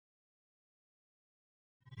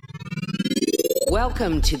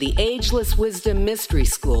Welcome to the Ageless Wisdom Mystery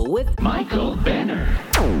School with Michael Benner.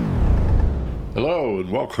 Hello,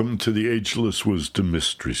 and welcome to the Ageless Wisdom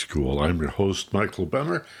Mystery School. I'm your host, Michael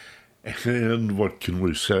Benner, and what can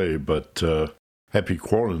we say but happy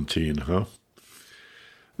quarantine, huh?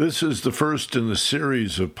 This is the first in a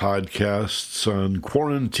series of podcasts on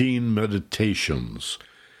quarantine meditations.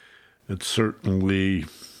 It's certainly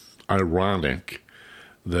ironic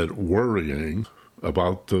that worrying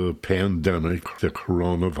about the pandemic, the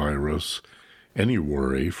coronavirus, any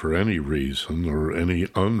worry for any reason or any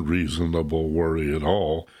unreasonable worry at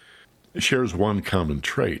all, shares one common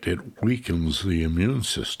trait. It weakens the immune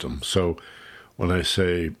system. So when I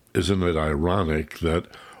say, isn't it ironic that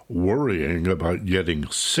worrying about getting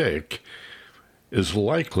sick is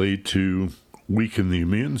likely to weaken the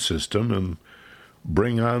immune system and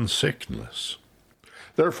bring on sickness?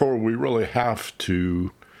 Therefore, we really have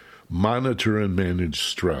to monitor and manage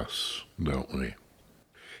stress, don't we?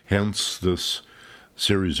 Hence this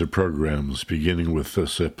series of programs, beginning with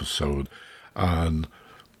this episode, on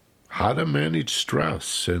how to manage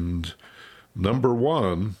stress. And number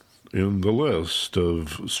one in the list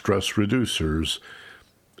of stress reducers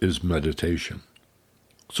is meditation.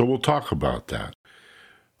 So we'll talk about that.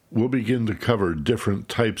 We'll begin to cover different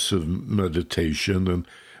types of meditation and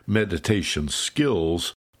meditation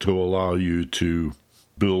skills to allow you to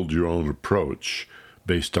build your own approach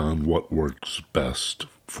based on what works best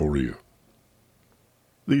for you.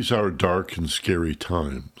 These are dark and scary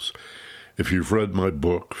times. If you've read my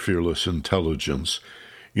book, Fearless Intelligence,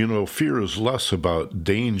 you know fear is less about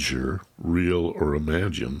danger, real or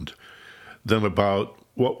imagined, than about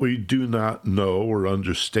what we do not know or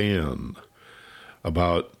understand,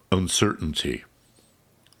 about uncertainty.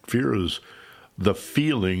 Fear is the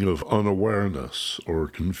feeling of unawareness or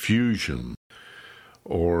confusion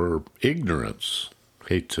or ignorance.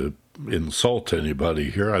 Hate to insult anybody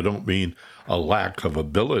here. I don't mean a lack of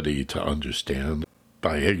ability to understand.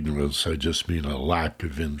 By ignorance, I just mean a lack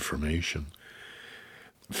of information.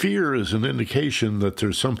 Fear is an indication that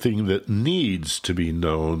there's something that needs to be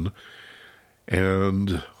known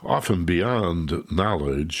and often beyond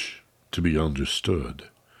knowledge to be understood.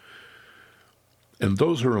 And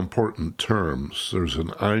those are important terms. There's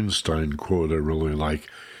an Einstein quote I really like.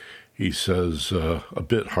 He says, a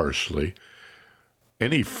bit harshly,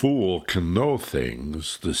 "Any fool can know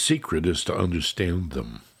things. The secret is to understand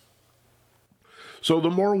them." So the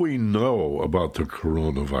more we know about the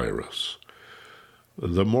coronavirus,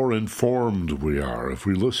 the more informed we are if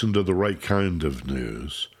we listen to the right kind of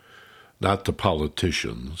news, not the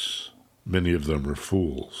politicians. Many of them are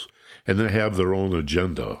fools, and they have their own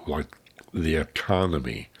agenda, like the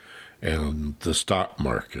economy and the stock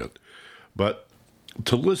market. But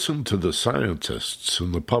to listen to the scientists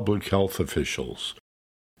and the public health officials,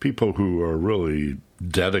 people who are really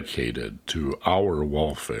dedicated to our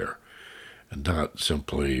welfare and not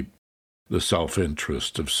simply the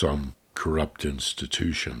self-interest of some corrupt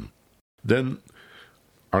institution, then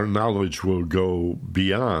our knowledge will go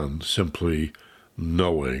beyond simply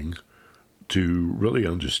knowing to really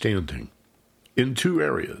understanding in two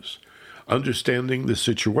areas: understanding the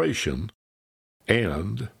situation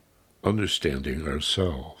and understanding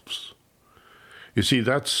ourselves. You see,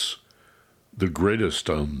 that's the greatest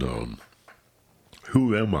unknown.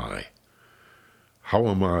 Who am I? How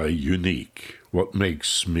am I unique? What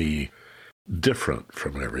makes me different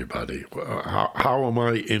from everybody? How am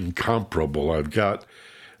I incomparable? I've got,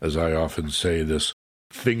 as I often say, this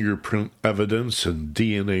fingerprint evidence and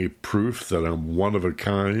DNA proof that I'm one of a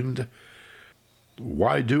kind.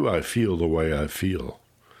 Why do I feel the way I feel?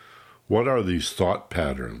 What are these thought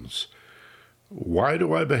patterns? Why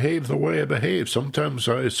do I behave the way I behave? Sometimes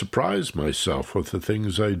I surprise myself with the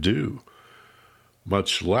things I do,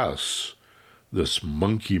 much less this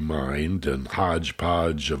monkey mind and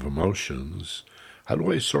hodgepodge of emotions. How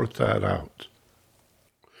do I sort that out?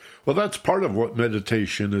 Well, that's part of what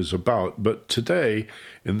meditation is about. But today,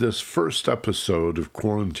 in this first episode of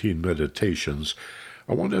Quarantine Meditations,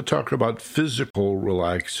 I want to talk about physical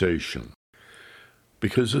relaxation,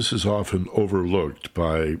 because this is often overlooked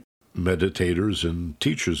by meditators and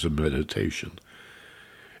teachers of meditation.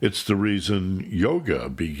 It's the reason yoga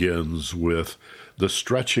begins with the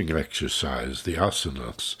stretching exercise, the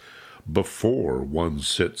asanas, before one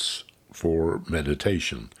sits for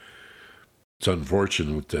meditation. It's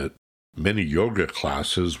unfortunate that many yoga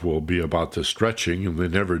classes will be about the stretching, and they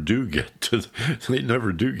never do get to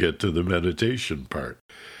the meditation part.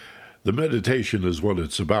 The meditation is what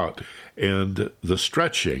it's about, and the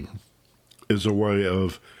stretching is a way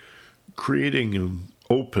of creating an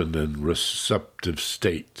open and receptive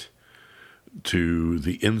state to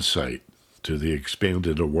the insight to the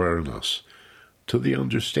expanded awareness, to the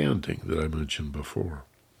understanding that I mentioned before.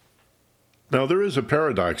 Now, there is a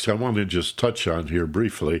paradox I want to just touch on here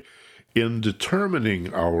briefly. In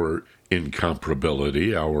determining our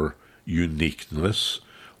incomparability, our uniqueness,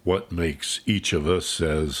 what makes each of us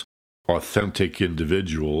as authentic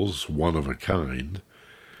individuals one of a kind,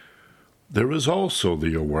 there is also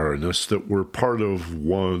the awareness that we're part of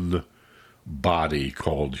one body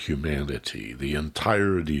called humanity, the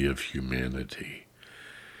entirety of humanity.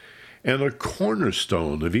 And a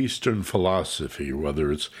cornerstone of Eastern philosophy,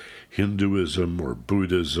 whether it's Hinduism or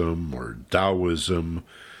Buddhism or Taoism,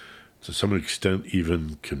 to some extent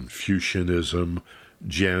even Confucianism,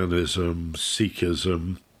 Jainism,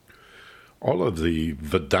 Sikhism, all of the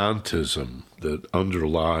Vedantism that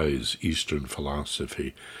underlies Eastern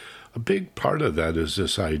philosophy, a big part of that is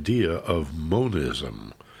this idea of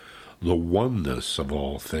monism, the oneness of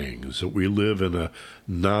all things, that we live in a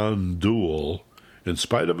non-dual, in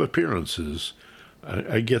spite of appearances.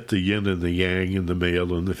 I get the yin and the yang and the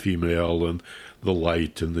male and the female and the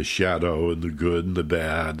light and the shadow and the good and the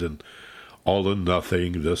bad and all and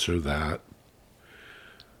nothing, this or that.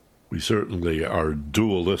 We certainly are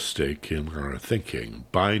dualistic in our thinking,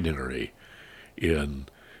 binary in,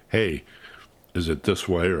 hey, is it this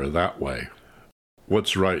way or that way?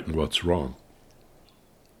 What's right and what's wrong?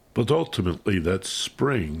 But ultimately that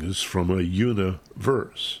springs from a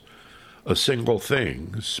universe, a single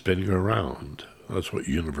thing spinning around. That's what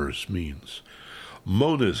universe means.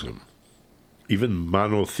 Monism, even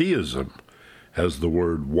monotheism, has the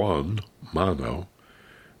word one, mono,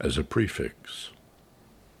 as a prefix.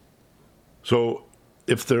 So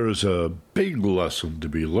if there's a big lesson to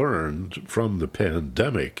be learned from the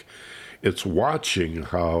pandemic, it's watching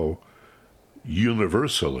how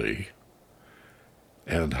universally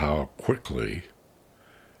and how quickly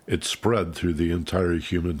it spread through the entire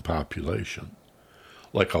human population,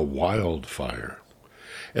 like a wildfire,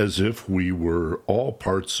 as if we were all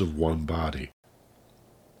parts of one body.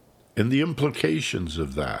 And the implications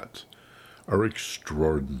of that are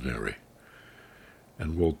extraordinary.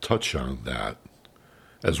 And we'll touch on that,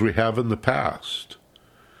 as we have in the past.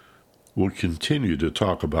 We'll continue to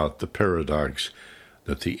talk about the paradox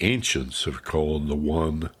that the ancients have called the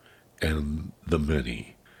one and the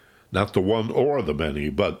many. Not the one or the many,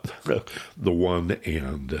 but the one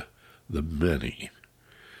and the many.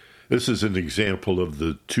 This is an example of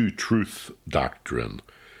the two-truth doctrine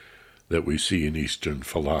that we see in Eastern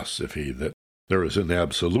philosophy, that there is an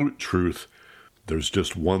absolute truth. There's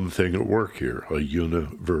just one thing at work here, a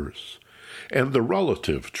universe. And the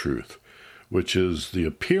relative truth, which is the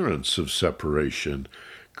appearance of separation,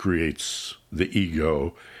 creates the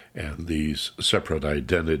ego and these separate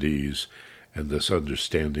identities and this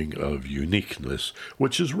understanding of uniqueness,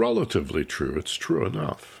 which is relatively true. It's true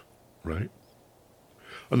enough, right?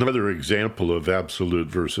 Another example of absolute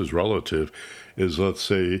versus relative is, let's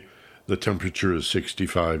say, the temperature is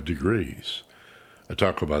 65 degrees. I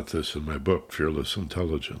talk about this in my book, Fearless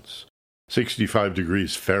Intelligence. 65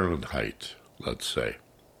 degrees Fahrenheit, let's say.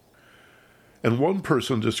 And one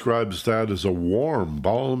person describes that as a warm,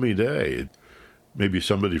 balmy day. Maybe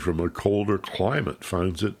somebody from a colder climate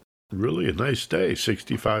finds it really a nice day,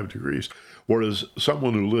 65 degrees. Whereas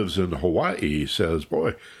someone who lives in Hawaii says,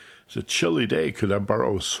 boy, it's a chilly day, could I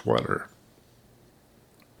borrow a sweater?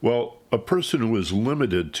 Well, a person who is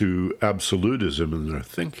limited to absolutism in their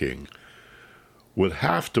thinking would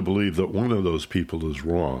have to believe that one of those people is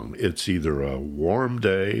wrong. It's either a warm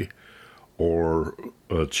day or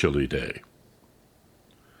a chilly day.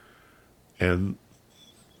 And,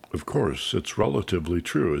 of course, it's relatively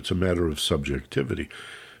true. It's a matter of subjectivity.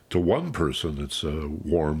 To one person, it's a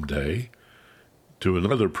warm day. To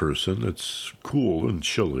another person, it's cool and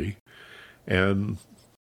chilly. And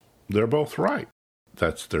they're both right.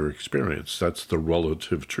 That's their experience. That's the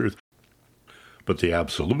relative truth. But the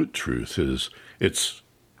absolute truth is it's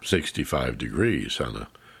 65 degrees on a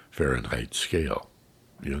Fahrenheit scale.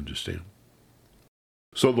 You understand?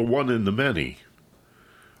 So the one and the many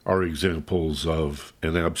are examples of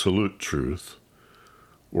an absolute truth.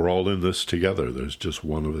 We're all in this together. There's just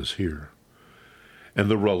one of us here. And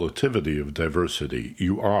the relativity of diversity.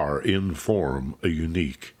 You are, in form, a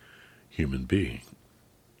unique human being.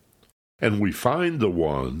 And we find the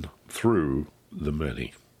one through the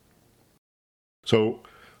many. So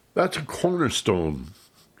that's a cornerstone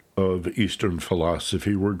of Eastern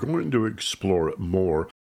philosophy. We're going to explore it more,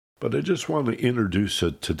 but I just want to introduce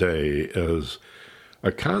it today as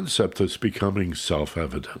a concept that's becoming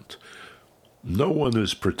self-evident. No one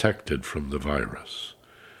is protected from the virus.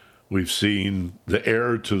 We've seen the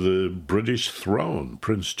heir to the British throne,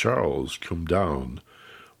 Prince Charles, come down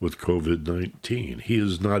with COVID-19. He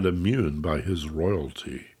is not immune by his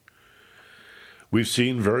royalty. We've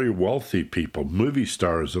seen very wealthy people, movie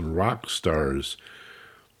stars and rock stars,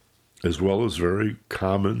 as well as very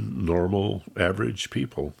common, normal, average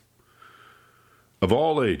people of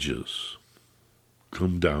all ages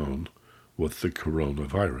come down with the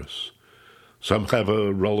coronavirus. Some have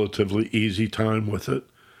a relatively easy time with it,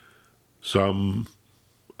 some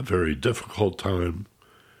a very difficult time,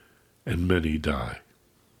 and many die.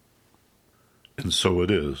 And so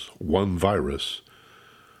it is, one virus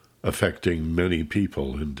affecting many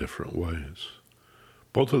people in different ways.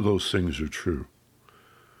 Both of those things are true.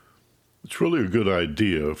 It's really a good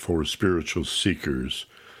idea for spiritual seekers,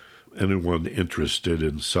 anyone interested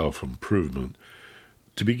in self-improvement,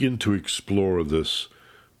 to begin to explore this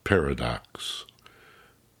paradox.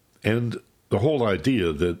 And the whole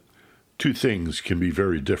idea that two things can be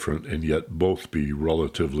very different and yet both be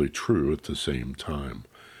relatively true at the same time.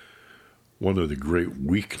 One of the great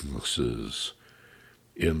weaknesses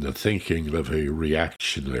in the thinking of a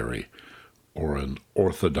reactionary or an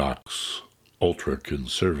orthodox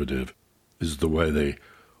ultra-conservative is the way they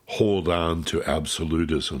hold on to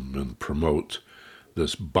absolutism and promote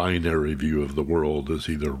this binary view of the world as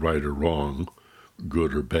either right or wrong,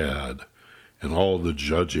 good or bad, and all the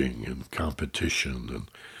judging and competition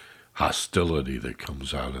and hostility that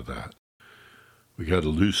comes out of that. We got to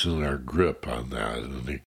loosen our grip on that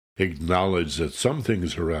and acknowledge that some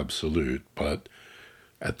things are absolute, but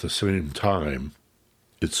at the same time,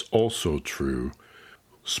 it's also true,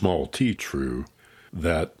 small t true,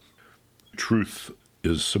 that truth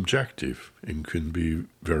is subjective and can be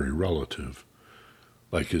very relative.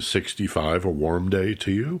 Like, is 65 a warm day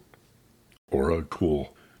to you? Or a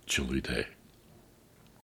cool, chilly day?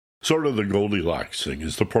 Sort of the Goldilocks thing.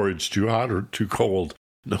 Is the porridge too hot or too cold?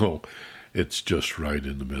 No, it's just right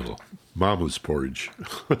in the middle. Mama's porridge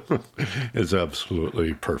is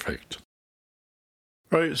absolutely perfect.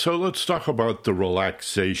 All right, so let's talk about the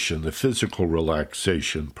relaxation, the physical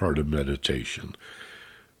relaxation part of meditation.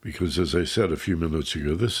 Because as I said a few minutes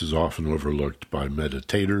ago, this is often overlooked by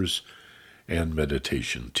meditators and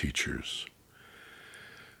meditation teachers.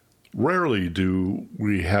 Rarely do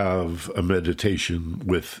we have a meditation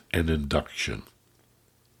with an induction.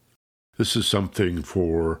 This is something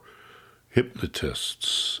for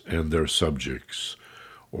hypnotists and their subjects,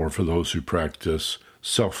 or for those who practice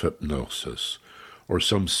self-hypnosis, or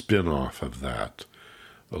some spin-off of that,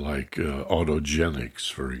 like autogenics,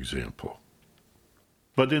 for example.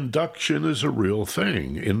 But induction is a real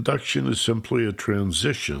thing. Induction is simply a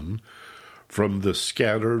transition from the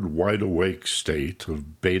scattered, wide-awake state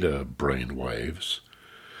of beta brainwaves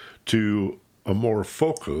to a more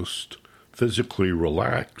focused, physically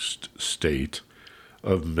relaxed state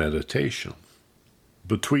of meditation,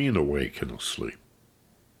 between awake and asleep,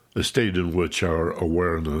 a state in which our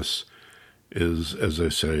awareness is, as I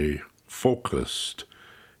say, focused.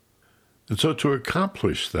 And so to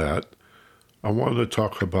accomplish that, I want to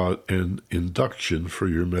talk about an induction for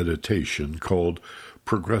your meditation called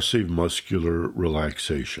progressive muscular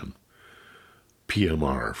relaxation,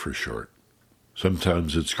 PMR for short.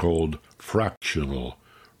 Sometimes it's called fractional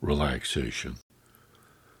relaxation.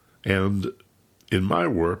 And in my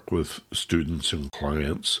work with students and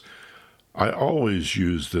clients, I always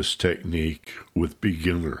use this technique with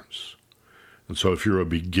beginners. And so if you're a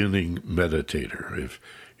beginning meditator, if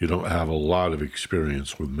you don't have a lot of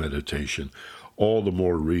experience with meditation, all the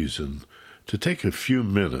more reason to take a few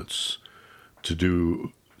minutes to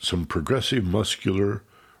do some progressive muscular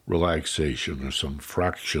relaxation or some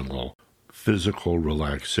fractional physical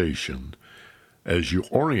relaxation as you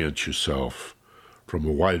orient yourself from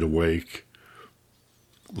a wide awake,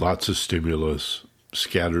 lots of stimulus,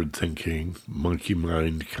 scattered thinking, monkey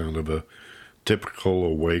mind kind of a typical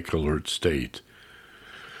awake, alert state,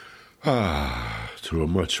 to a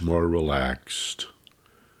much more relaxed,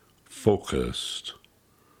 focused,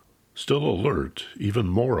 still alert, even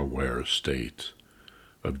more aware state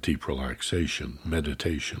of deep relaxation,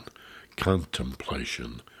 meditation,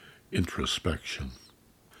 contemplation, introspection.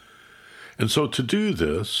 And so to do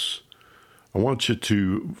this, I want you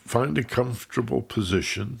to find a comfortable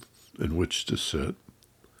position in which to sit.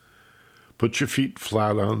 Put your feet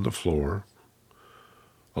flat on the floor.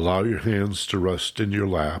 Allow your hands to rest in your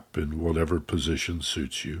lap in whatever position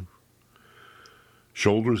suits you.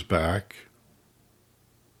 Shoulders back,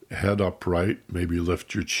 head upright, maybe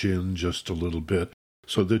lift your chin just a little bit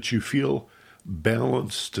so that you feel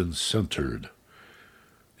balanced and centered.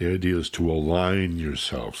 The idea is to align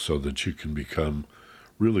yourself so that you can become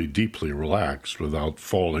really deeply relaxed without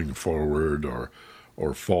falling forward or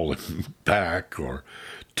or falling back or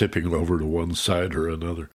tipping over to one side or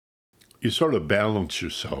another. You sort of balance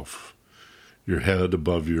yourself, your head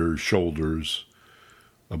above your shoulders,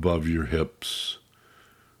 above your hips,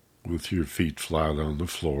 with your feet flat on the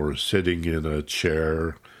floor, sitting in a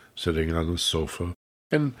chair, sitting on a sofa.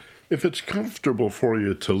 And if it's comfortable for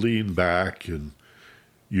you to lean back and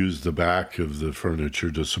use the back of the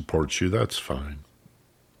furniture to support you, that's fine.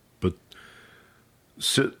 But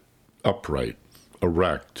sit upright,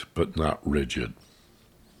 erect, but not rigid.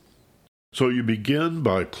 So you begin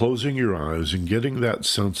by closing your eyes and getting that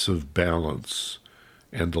sense of balance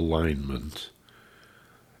and alignment,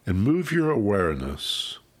 and move your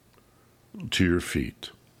awareness to your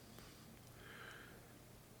feet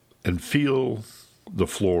and feel the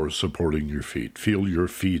floor supporting your feet. Feel your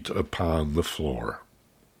feet upon the floor.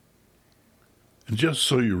 And just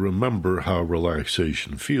so you remember how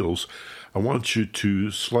relaxation feels, I want you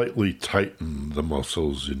to slightly tighten the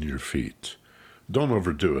muscles in your feet. Don't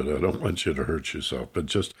overdo it. I don't want you to hurt yourself, but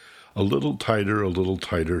just a little tighter, a little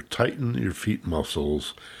tighter. Tighten your feet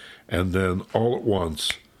muscles, and then all at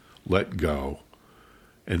once, let go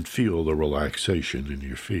and feel the relaxation in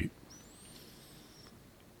your feet.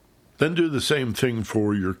 Then do the same thing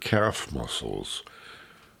for your calf muscles.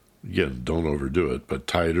 Again, don't overdo it, but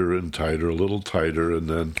tighter and tighter, a little tighter, and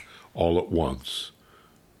then all at once.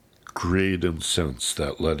 Create and sense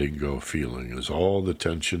that letting go feeling as all the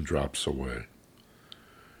tension drops away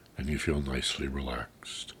and you feel nicely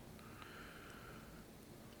relaxed.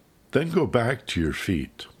 Then go back to your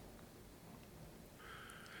feet.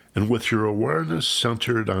 And with your awareness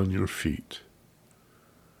centered on your feet,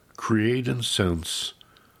 create and sense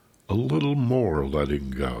a little more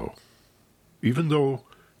letting go. Even though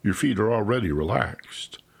your feet are already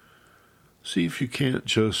relaxed, see if you can't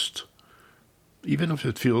just, even if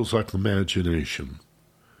it feels like imagination,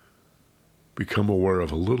 become aware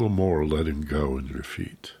of a little more letting go in your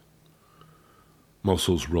feet.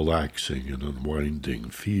 Muscles relaxing and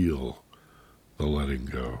unwinding. Feel the letting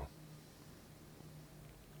go.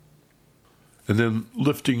 And then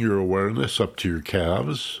lifting your awareness up to your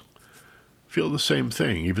calves. Feel the same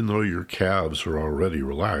thing. Even though your calves are already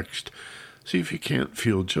relaxed, see if you can't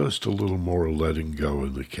feel just a little more letting go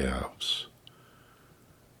in the calves.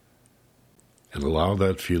 And allow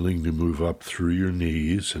that feeling to move up through your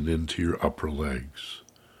knees and into your upper legs.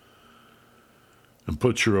 And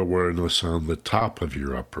put your awareness on the top of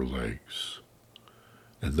your upper legs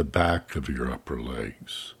and the back of your upper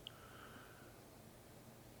legs.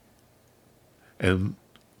 And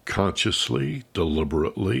consciously,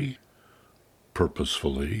 deliberately,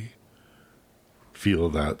 purposefully, feel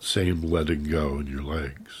that same letting go in your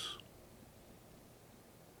legs.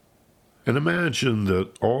 And imagine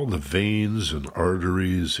that all the veins and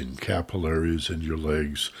arteries and capillaries in your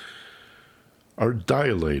legs are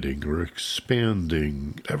dilating or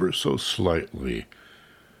expanding ever so slightly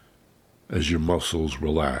as your muscles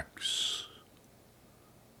relax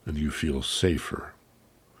and you feel safer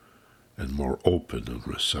and more open and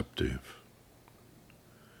receptive.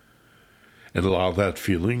 And allow that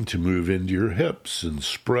feeling to move into your hips and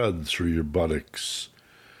spread through your buttocks.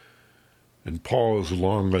 And pause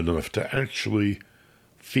long enough to actually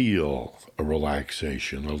feel a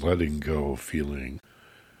relaxation, a letting go feeling.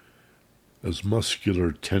 As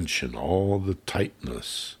muscular tension, all the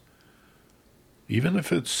tightness, even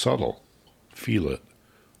if it's subtle, feel it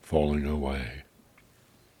falling away.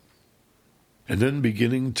 And then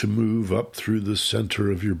beginning to move up through the center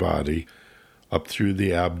of your body, up through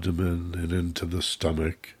the abdomen and into the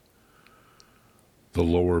stomach, the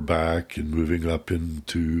lower back, and moving up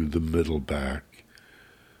into the middle back.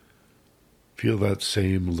 Feel that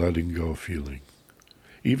same letting go feeling.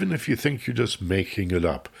 Even if you think you're just making it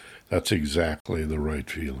up, that's exactly the right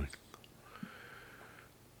feeling.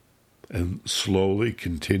 And slowly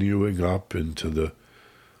continuing up into the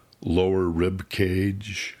lower rib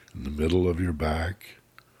cage in the middle of your back.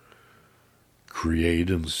 Create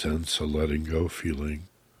and sense a letting go feeling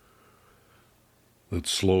that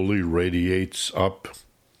slowly radiates up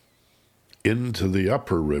into the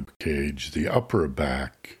upper rib cage, the upper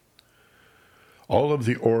back. All of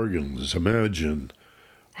the organs, imagine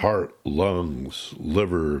heart, lungs,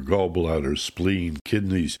 liver, gallbladder, spleen,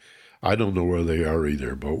 kidneys. I don't know where they are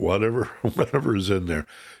either, but whatever's in there,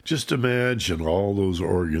 just imagine all those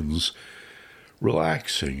organs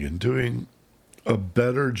relaxing and doing a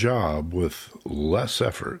better job with less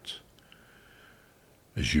effort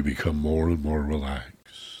as you become more and more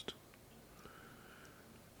relaxed.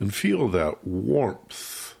 And feel that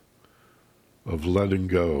warmth of letting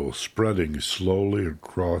go spreading slowly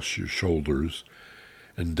across your shoulders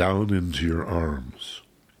and down into your arms.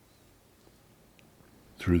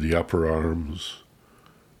 through the upper arms,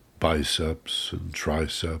 biceps and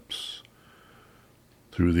triceps,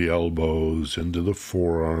 through the elbows, into the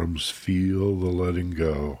forearms. Feel the letting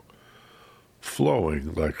go,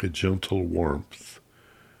 flowing like a gentle warmth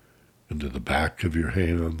into the back of your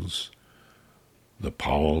hands, the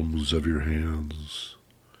palms of your hands,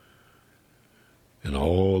 and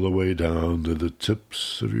all the way down to the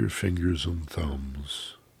tips of your fingers and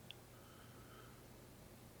thumbs.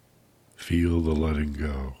 Feel the letting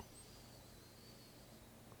go.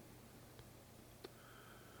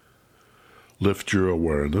 Lift your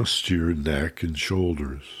awareness to your neck and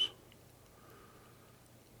shoulders.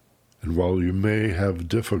 And while you may have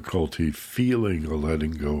difficulty feeling a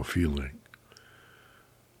letting go feeling,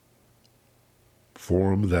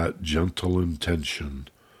 form that gentle intention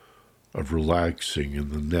of relaxing in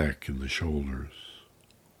the neck and the shoulders.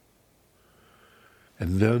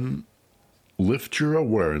 And then lift your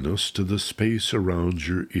awareness to the space around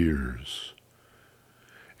your ears.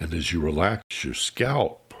 And as you relax your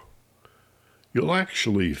scalp, you'll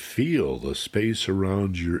actually feel the space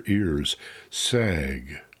around your ears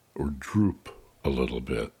sag or droop a little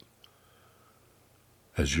bit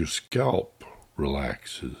as your scalp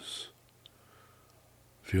relaxes.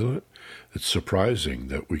 Feel it? It's surprising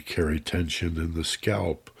that we carry tension in the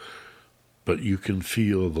scalp, but you can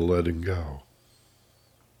feel the letting go.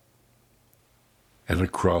 And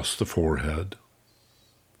across the forehead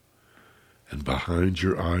and behind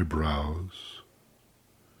your eyebrows,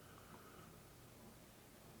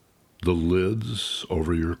 the lids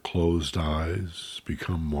over your closed eyes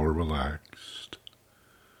become more relaxed,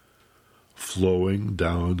 flowing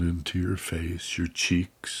down into your face, your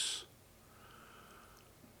cheeks.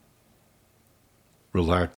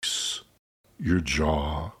 Relax your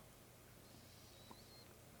jaw,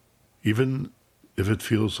 even if it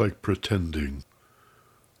feels like pretending.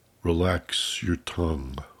 Relax your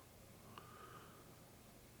tongue.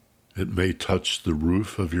 It may touch the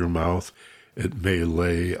roof of your mouth. It may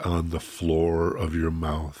lay on the floor of your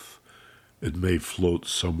mouth. It may float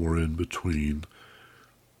somewhere in between.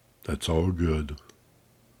 That's all good.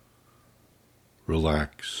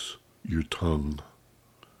 Relax your tongue.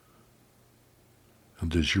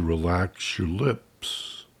 And as you relax your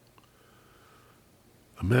lips,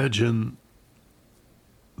 imagine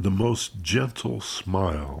the most gentle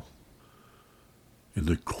smile in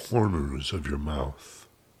the corners of your mouth.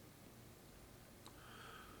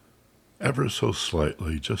 Ever so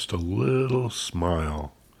slightly, just a little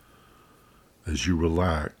smile as you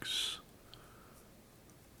relax.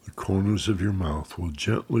 The corners of your mouth will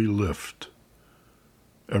gently lift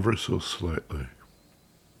ever so slightly.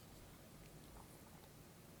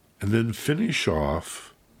 And then finish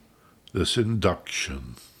off this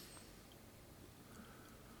induction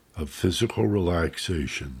of physical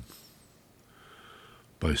relaxation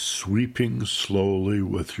by sweeping slowly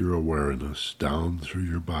with your awareness down through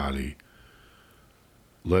your body,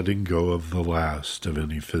 letting go of the last of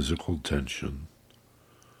any physical tension,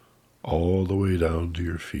 all the way down to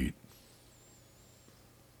your feet.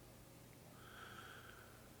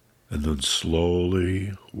 And then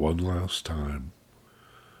slowly, one last time,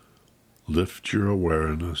 lift your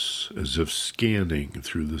awareness as if scanning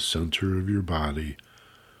through the center of your body,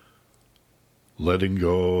 letting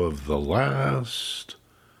go of the last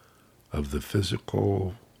of the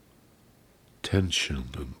physical tension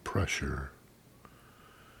and pressure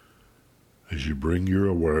as you bring your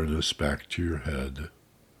awareness back to your head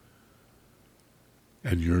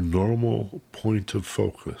and your normal point of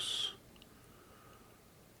focus,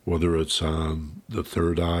 whether it's on the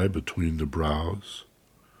third eye between the brows,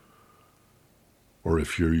 or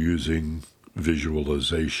if you're using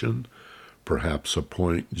visualization, perhaps a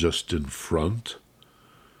point just in front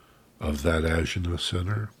of that ajna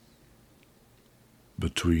center,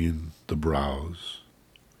 between the brows.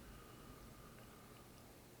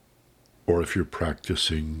 Or if you're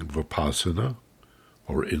practicing Vipassana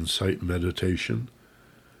or insight meditation,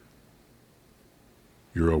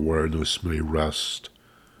 your awareness may rest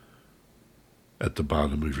at the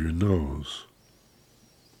bottom of your nose,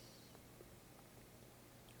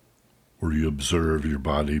 where you observe your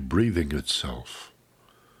body breathing itself,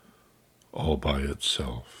 all by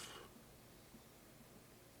itself.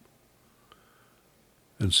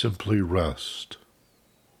 And simply rest.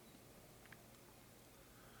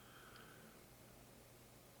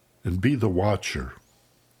 And be the watcher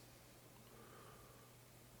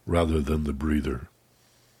rather than the breather.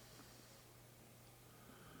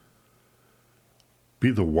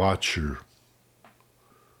 Be the watcher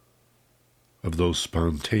of those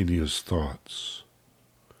spontaneous thoughts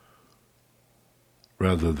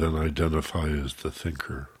rather than identify as the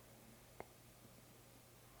thinker.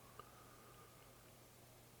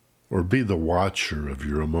 or be the watcher of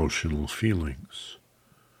your emotional feelings,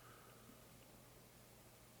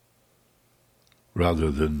 rather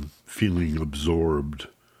than feeling absorbed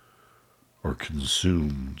or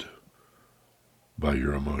consumed by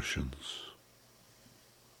your emotions.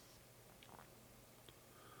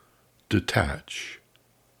 Detach.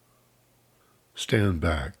 Stand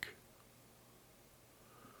back.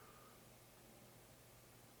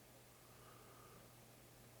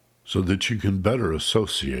 So that you can better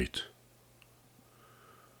associate.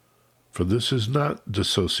 For this is not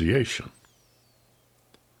dissociation.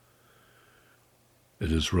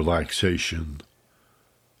 It is relaxation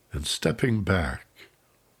and stepping back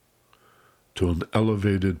to an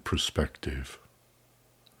elevated perspective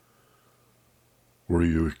where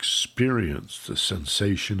you experience the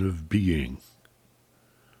sensation of being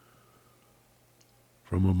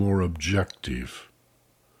from a more objective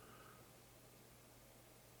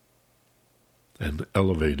and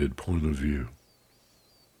elevated point of view.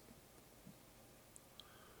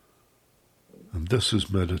 And this is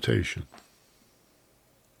meditation.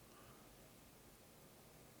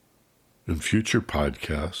 In future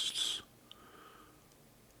podcasts,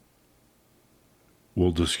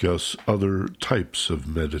 we'll discuss other types of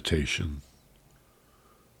meditation,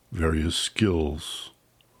 various skills,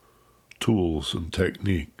 tools, and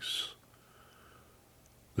techniques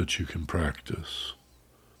that you can practice.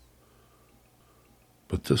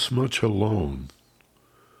 But this much alone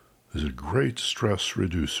is a great stress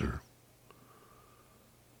reducer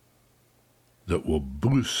that will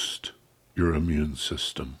boost your immune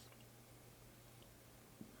system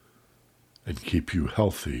and keep you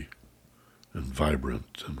healthy and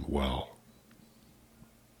vibrant and well.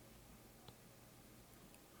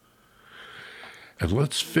 And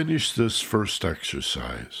let's finish this first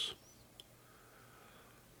exercise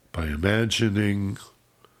by imagining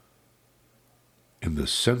in the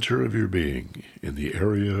center of your being, in the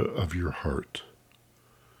area of your heart,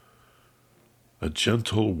 a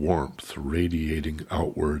gentle warmth radiating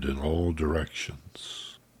outward in all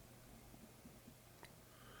directions.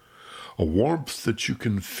 A warmth that you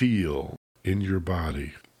can feel in your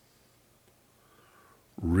body,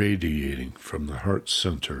 radiating from the heart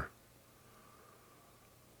center.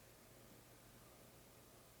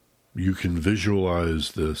 You can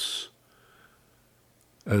visualize this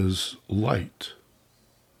as light,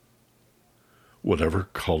 whatever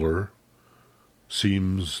color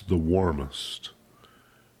seems the warmest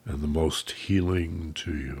and the most healing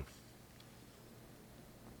to you.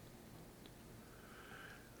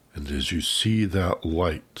 And as you see that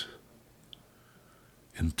light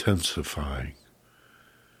intensifying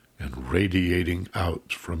and radiating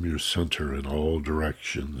out from your center in all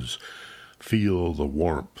directions, feel the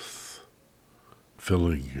warmth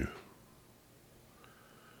filling you.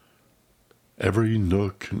 Every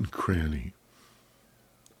nook and cranny,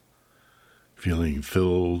 feeling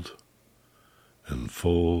filled and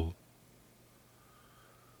fulfilled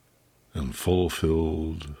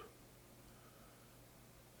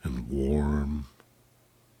and warm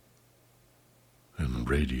and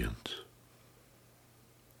radiant.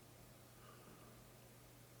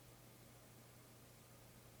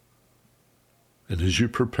 And as you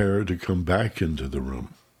prepare to come back into the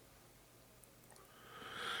room,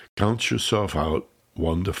 count yourself out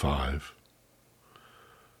 1 to 5.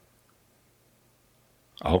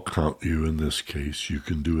 I'll count you in this case. You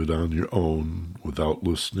can do it on your own without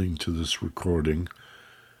listening to this recording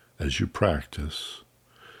as you practice.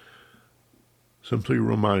 Simply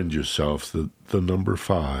remind yourself that the number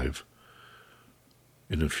 5,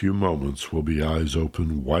 in a few moments, will be eyes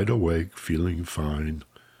open, wide awake, feeling fine,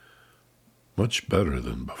 much better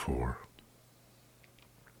than before.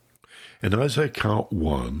 And as I count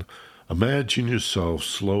 1, imagine yourself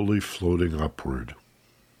slowly floating upward,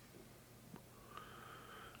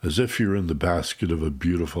 as if you're in the basket of a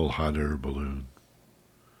beautiful hot air balloon.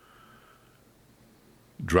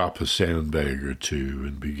 Drop a sandbag or two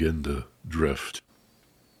and begin to drift.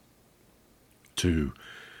 2,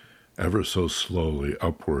 ever so slowly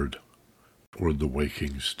upward toward the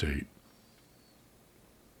waking state.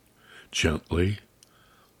 Gently,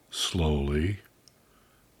 slowly.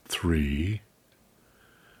 3,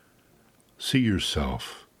 see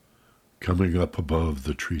yourself coming up above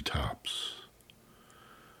the treetops.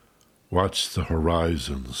 Watch the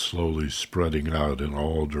horizon slowly spreading out in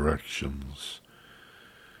all directions.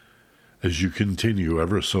 As you continue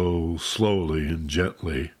ever so slowly and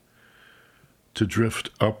gently to drift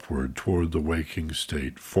upward toward the waking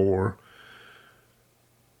state. 4,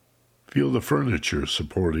 feel the furniture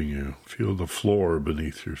supporting you. Feel the floor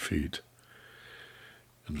beneath your feet.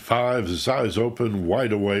 And 5, his eyes open,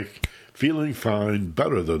 wide awake, feeling fine,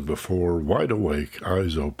 better than before, wide awake,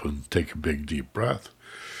 eyes open, take a big deep breath.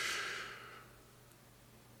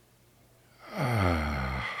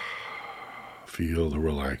 Feel the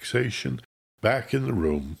relaxation, back in the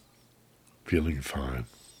room, feeling fine.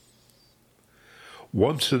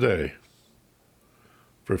 Once a day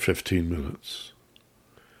for 15 minutes.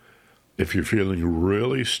 If you're feeling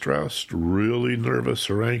really stressed, really nervous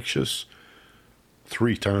or anxious,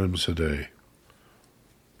 3 times a day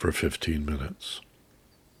for 15 minutes.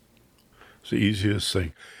 It's the easiest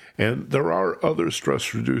thing. And there are other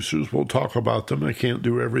stress reducers. We'll talk about them. I can't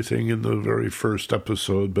do everything in the very first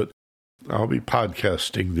episode, but I'll be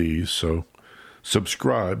podcasting these, so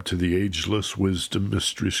subscribe to the Ageless Wisdom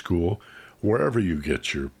Mystery School wherever you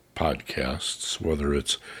get your podcasts, whether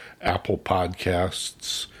it's Apple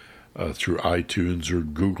Podcasts, through iTunes or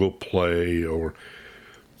Google Play or,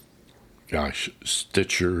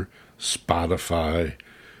 Stitcher, Spotify,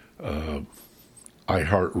 iHeartRadio,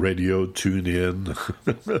 TuneIn,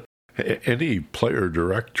 any player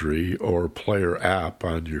directory or player app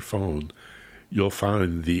on your phone, you'll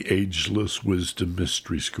find the Ageless Wisdom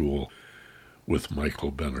Mystery School with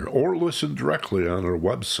Michael Benner. Or listen directly on our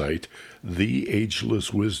website,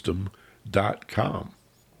 theagelesswisdom.com.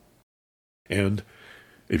 And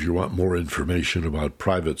if you want more information about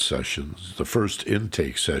private sessions, the first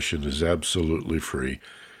intake session is absolutely free.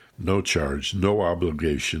 No charge, no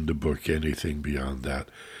obligation to book anything beyond that.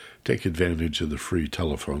 Take advantage of the free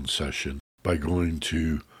telephone session by going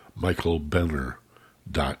to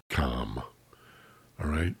michaelbenner.com. All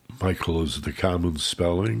right? Michael is the common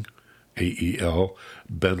spelling, A-E-L.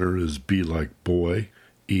 Benner is B like boy,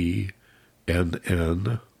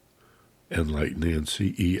 E-N-N, N like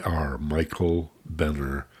Nancy, E-R,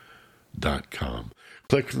 michaelbenner.com.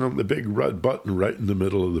 Clicking on the big red button right in the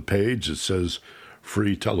middle of the page, it says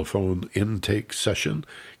free telephone intake session.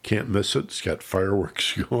 Can't miss it. It's got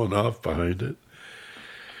fireworks going off behind it.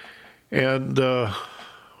 And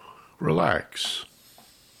relax.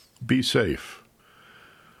 Be safe.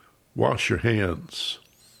 Wash your hands.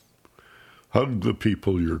 Hug the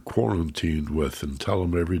people you're quarantined with and tell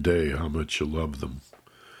them every day how much you love them.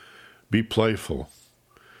 Be playful.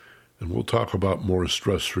 And we'll talk about more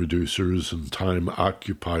stress reducers and time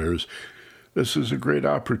occupiers. This is a great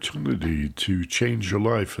opportunity to change your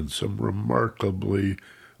life in some remarkably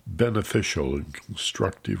beneficial and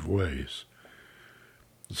constructive ways.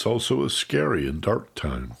 It's also a scary and dark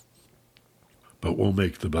time, but we'll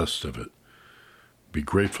make the best of it. Be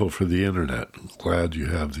grateful for the internet. I'm glad you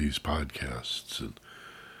have these podcasts and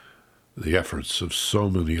the efforts of so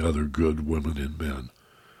many other good women and men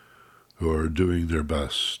who are doing their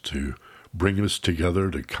best to bring us together,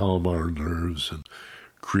 to calm our nerves and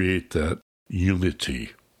create that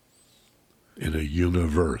unity in a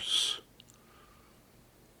universe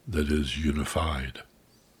that is unified,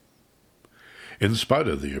 in spite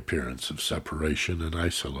of the appearance of separation and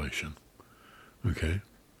isolation. Okay?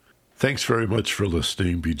 Thanks very much for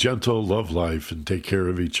listening. Be gentle, love life, and take care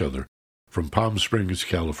of each other. From Palm Springs,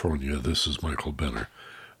 California, this is Michael Benner.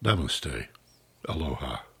 Namaste.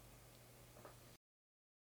 Aloha.